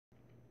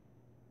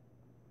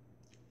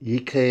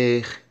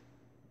Yikech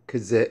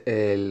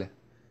Kze'el,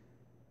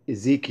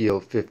 Ezekiel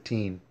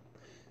 15.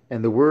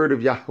 And the word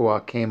of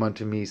Yahweh came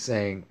unto me,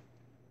 saying,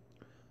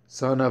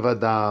 Son of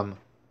Adam,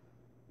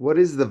 what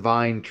is the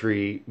vine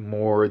tree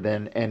more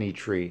than any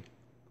tree,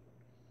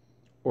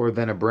 or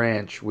than a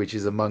branch which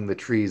is among the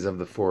trees of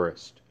the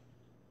forest?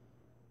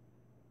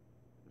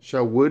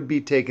 Shall wood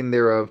be taken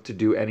thereof to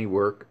do any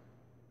work?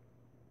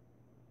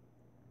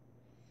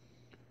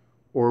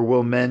 Or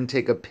will men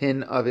take a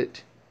pin of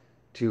it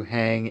to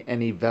hang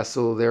any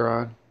vessel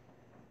thereon?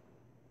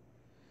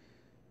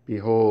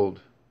 Behold,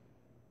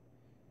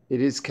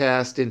 it is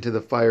cast into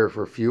the fire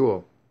for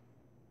fuel.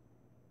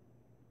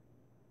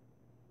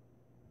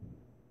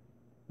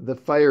 The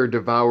fire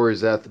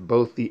devoureth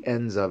both the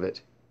ends of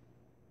it,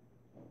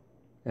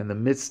 and the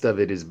midst of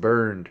it is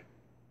burned.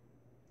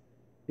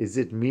 Is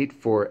it meet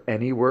for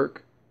any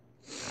work?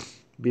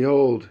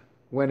 Behold,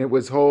 when it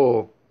was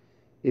whole,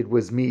 it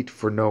was meet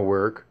for no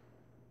work.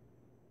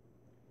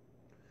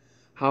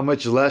 How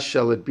much less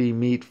shall it be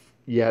meet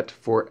yet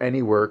for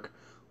any work,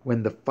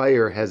 when the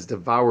fire has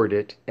devoured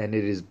it, and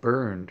it is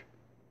burned?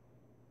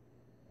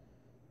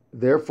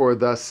 Therefore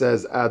thus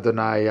says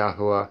Adonai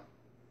Yahuwah,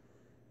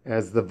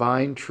 as the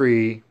vine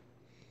tree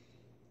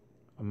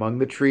among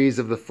the trees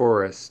of the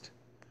forest,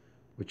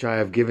 which I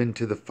have given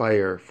to the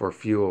fire for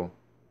fuel,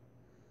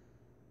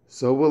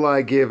 so will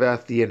I give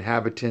at the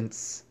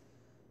inhabitants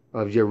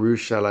of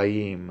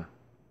Yerushalayim.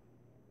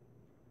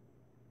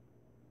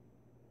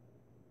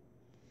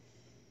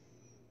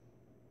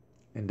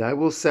 And I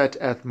will set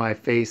at my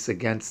face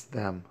against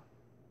them.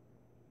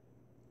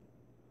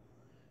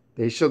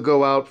 They shall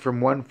go out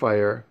from one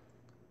fire,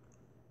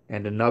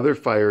 and another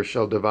fire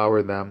shall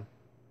devour them.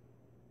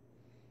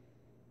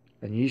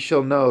 And ye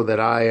shall know that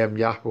I am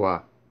Yahweh,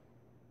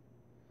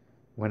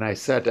 when I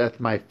set at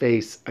my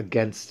face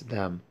against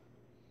them.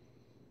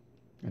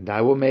 And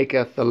I will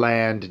maketh the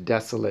land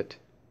desolate,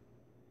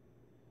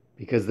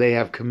 because they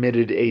have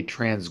committed a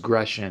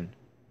transgression,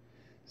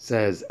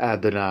 says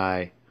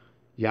Adonai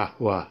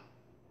Yahuwah.